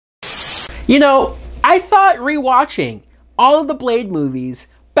You know, I thought rewatching all of the Blade movies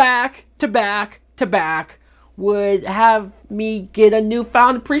back to back to back would have me get a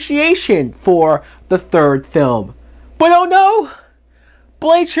newfound appreciation for the third film. But oh no!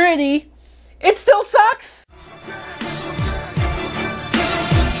 Blade Trinity, it still sucks!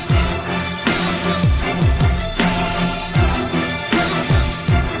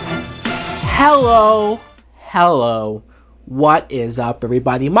 Hello, what is up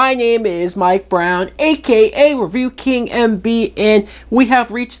everybody? My name is Mike Brown, aka ReviewKingMB, and we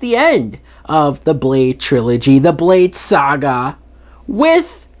have reached the end of the Blade trilogy, the Blade saga,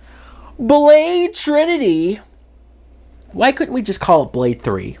 with Blade Trinity. Why couldn't we just call it Blade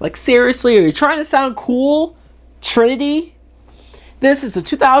 3? Like, seriously, are you trying to sound cool? Trinity? This is a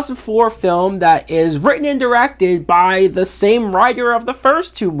 2004 film that is written and directed by the same writer of the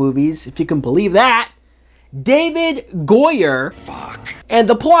first two movies, if you can believe that, David Goyer. Fuck. And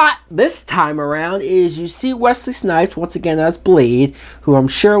the plot this time around is you see Wesley Snipes once again as Blade, who I'm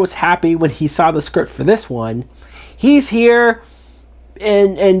sure was happy when he saw the script for this one. He's here,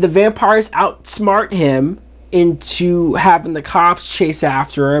 and the vampires outsmart him into having the cops chase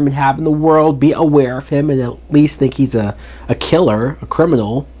after him and having the world be aware of him and at least think he's a killer, a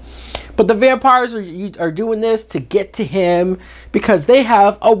criminal. But the vampires are doing this to get to him because they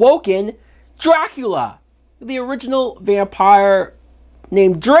have awoken Dracula, the original vampire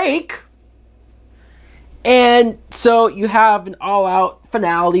named Drake. And so you have an all-out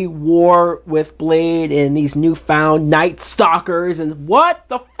finale war with Blade and these newfound Night Stalkers, and what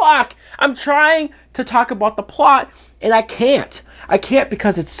the fuck? I'm trying to talk about the plot, and I can't. I can't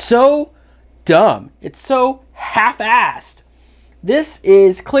because it's so dumb. It's so half-assed. This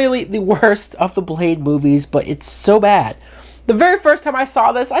is clearly the worst of the Blade movies, but it's so bad. The very first time I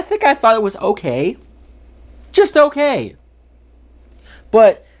saw this, I think I thought it was okay. Just okay.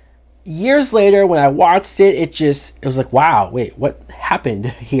 But years later, when I watched it, it was like, wow, wait, what happened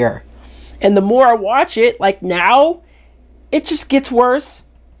here? And the more I watch it, like now, it just gets worse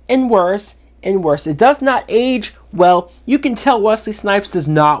and worse and worse. It does not age well. You can tell Wesley Snipes does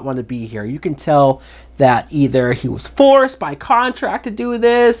not want to be here. You can tell that either he was forced by contract to do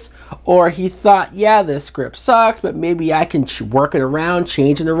this, or he thought, yeah, this script sucks, but maybe I can work it around,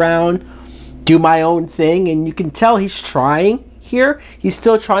 change it around, do my own thing. And you can tell he's trying here. He's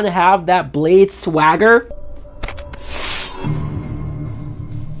still trying to have that Blade swagger.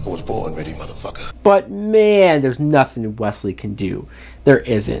 I was born ready, motherfucker. But man, there's nothing Wesley can do. There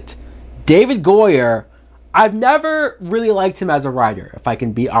isn't. David Goyer, I've never really liked him as a writer, if I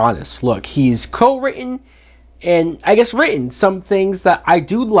can be honest. Look, he's co-written and I guess written some things that I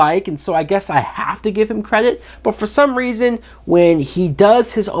do like, and so I guess I have to give him credit. But for some reason, when he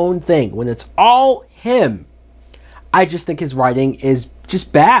does his own thing, when it's all him, I just think his writing is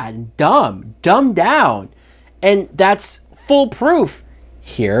just bad and dumb, dumbed down. And that's full proof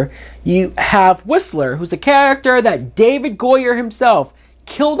here. You have Whistler, who's a character that David Goyer himself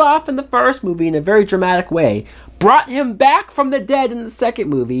killed off in the first movie in a very dramatic way, brought him back from the dead in the second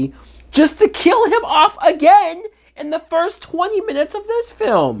movie, just to kill him off again in the first 20 minutes of this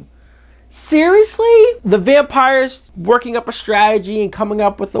film. Seriously? The vampires working up a strategy and coming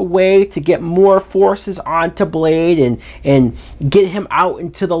up with a way to get more forces onto Blade and get him out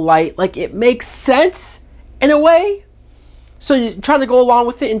into the light. Like, it makes sense in a way. So you're trying to go along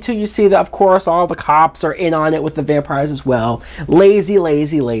with it until you see that, of course, all the cops are in on it with the vampires as well. Lazy,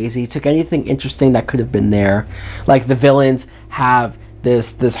 lazy, lazy. Took anything interesting that could have been there. Like, the villains have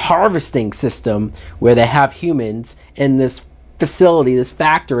this harvesting system where they have humans in this facility, this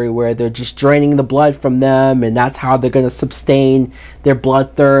factory, where they're just draining the blood from them, and that's how they're going to sustain their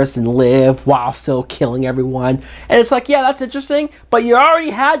bloodthirst and live while still killing everyone. And it's like, yeah, that's interesting, but you already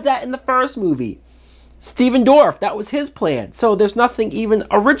had that in the first movie. Steven Dorff, that was his plan. So there's nothing even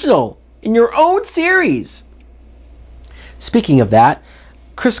original in your own series. Speaking of that,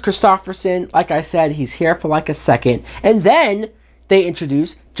 Chris Christopherson, like I said, he's here for like a second, and then they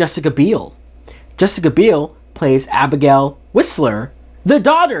introduce Jessica Biel. Jessica Biel plays Abigail Whistler, the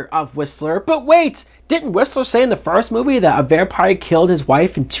daughter of Whistler. But wait, didn't Whistler say in the first movie that a vampire killed his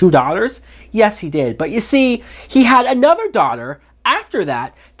wife and 2 daughters? Yes, he did. But you see, he had another daughter after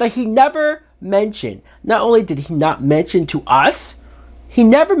that he never mentioned. Not only did he not mention to us, he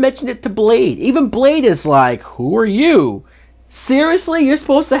never mentioned it to Blade. Even Blade is like, who are you? Seriously, you're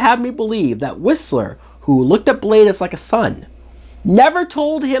supposed to have me believe that Whistler, who looked at Blade as like a son, never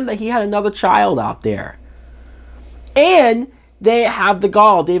told him that he had another child out there. And they have the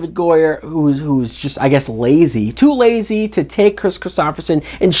gall, David Goyer, who's just, I guess, lazy, too lazy to take Chris Christopherson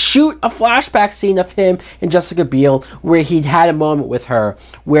and shoot a flashback scene of him and Jessica Biel where he'd had a moment with her,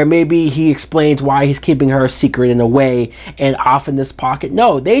 where maybe he explains why he's keeping her a secret in a way and off in this pocket.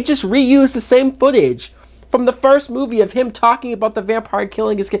 No, they just reused the same footage from the first movie of him talking about the vampire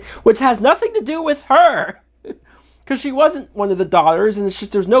killing his kid, which has nothing to do with her. Because she wasn't one of the daughters, and it's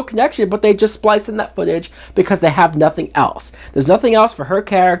just there's no connection, but they just splice in that footage because they have nothing else. There's nothing else for her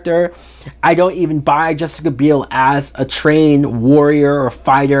character. I don't even buy Jessica Biel as a trained warrior or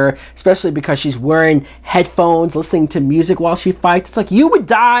fighter, especially because she's wearing headphones, listening to music while she fights. It's like you would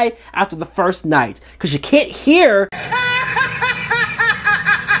die after the first night because you can't hear.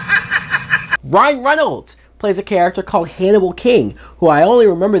 Ryan Reynolds plays a character called Hannibal King, who I only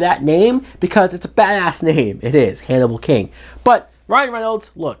remember that name because it's a badass name. It is, Hannibal King. But Ryan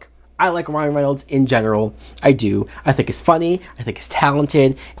Reynolds, look, I like Ryan Reynolds in general. I do. I think he's funny. I think he's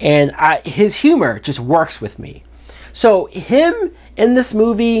talented. And his humor just works with me. So him in this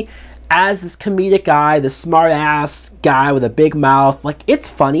movie as this comedic guy, this smart-ass guy with a big mouth, like, it's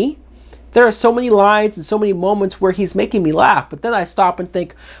funny. There are so many lines and so many moments where he's making me laugh, but then I stop and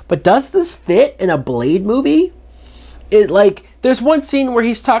think, but does this fit in a Blade movie? There's one scene where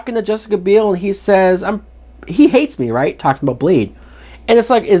he's talking to Jessica Biel and he says, he hates me, right? Talking about Blade. And it's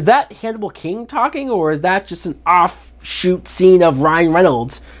like, is that Hannibal King talking, or is that just an offshoot scene of Ryan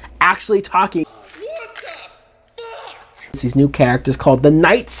Reynolds actually talking? What the fuck? It's these new characters called the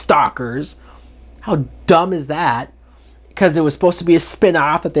Night Stalkers. How dumb is that? Because it was supposed to be a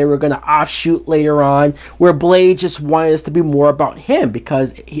spin-off that they were going to offshoot later on, where Blade just wanted us to be more about him,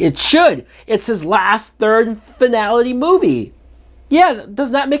 because it should. It's his last third finality movie. Yeah,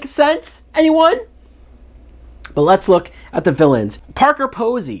 does that make sense? Anyone? But let's look at the villains. Parker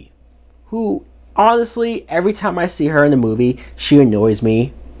Posey, who, honestly, every time I see her in a movie, she annoys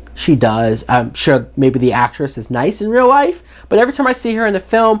me. She does. I'm sure maybe the actress is nice in real life, but every time I see her in the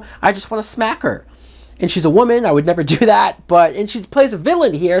film, I just want to smack her. And she's a woman, I would never do that, and she plays a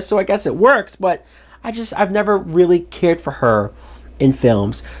villain here, so I guess it works, but I've never really cared for her in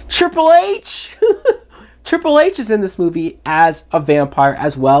films. Triple H! Triple H is in this movie as a vampire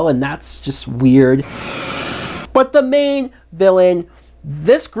as well, and that's just weird. But the main villain,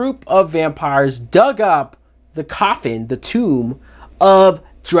 this group of vampires dug up the coffin, the tomb of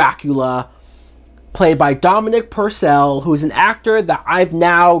Dracula, played by Dominic Purcell, who's an actor that I've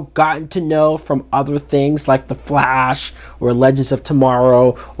now gotten to know from other things like The Flash or Legends of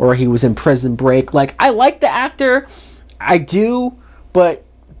Tomorrow, or he was in Prison Break. Like, I like the actor, I do, but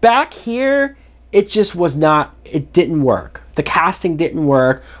back here, it just was not, it didn't work. The casting didn't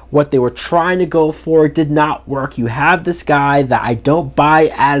work. What they were trying to go for did not work. You have this guy that I don't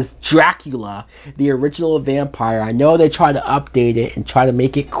buy as Dracula, the original vampire. I know they try to update it and try to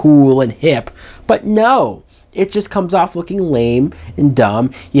make it cool and hip, but no. It just comes off looking lame and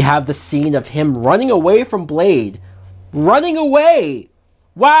dumb. You have the scene of him running away from Blade. Running away!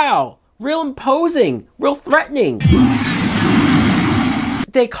 Wow! Real imposing. Real threatening.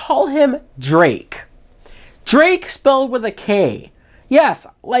 They call him Drake. Drake spelled with a K. Yes,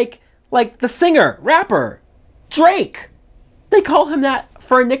 like the singer, rapper, Drake. They call him that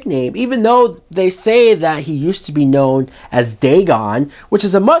for a nickname, even though they say that he used to be known as Dagon, which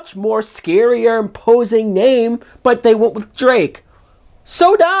is a much more scarier, imposing name, but they went with Drake.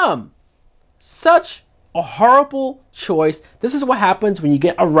 So dumb. Such a horrible choice. This is what happens when you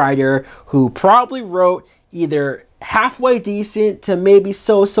get a writer who probably wrote either halfway decent to maybe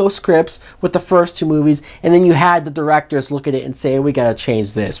so-so scripts with the first two movies, and then you had the directors look at it and say, we gotta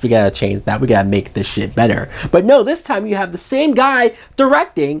change this, we gotta change that, we gotta make this shit better. But no, this time you have the same guy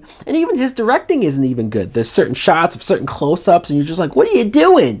directing, and even his directing isn't even good. There's certain shots of certain close-ups, and you're just like, what are you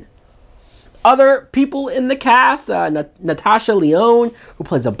doing? Other people in the cast, Natasha Lyonne, who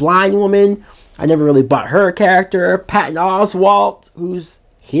plays a blind woman. I never really bought her character. Patton Oswalt, who's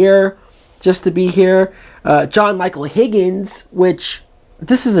here just to be here. John Michael Higgins, which,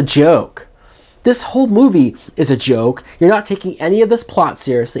 this is a joke. This whole movie is a joke. You're not taking any of this plot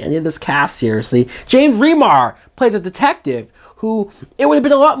seriously, any of this cast seriously. James Remar plays a detective who, it would have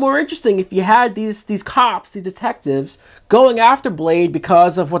been a lot more interesting if you had these cops, these detectives, going after Blade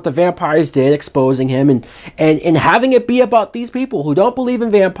because of what the vampires did, exposing him, and having it be about these people who don't believe in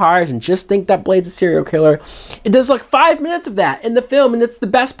vampires and just think that Blade's a serial killer. There's like 5 minutes of that in the film, and it's the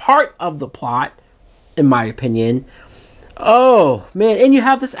best part of the plot, in my opinion. Oh, man. And you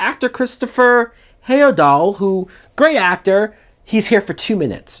have this actor, Christopher Heyerdahl, who, great actor, he's here for 2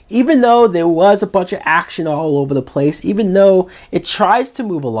 minutes. Even though there was a bunch of action all over the place, even though it tries to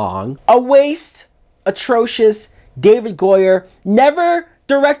move along, a waste, atrocious, David Goyer, never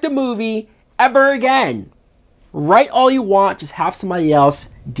direct a movie ever again. Write all you want, just have somebody else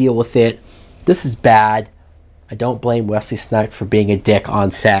deal with it. This is bad. I don't blame Wesley Snipes for being a dick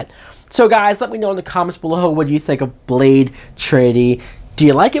on set. So guys, let me know in the comments below, what do you think of Blade Trinity? Do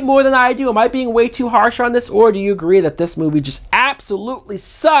you like it more than I do? Am I being way too harsh on this? Or do you agree that this movie just absolutely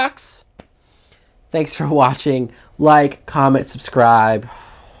sucks? Thanks for watching. Like, comment, subscribe.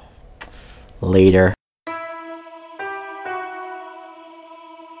 Later.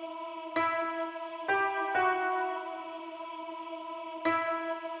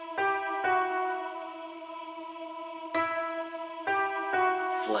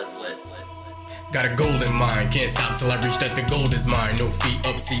 Got a golden mind, can't stop till I reach that the gold is mine. No feet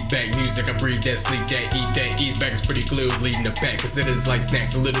up, seat back, music, I breathe that, sleep that, eat that, ease back is pretty close, leading the pack. Consider it's like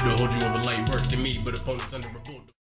snacks, a little to hold you over light work to me, but opponents under a bullet.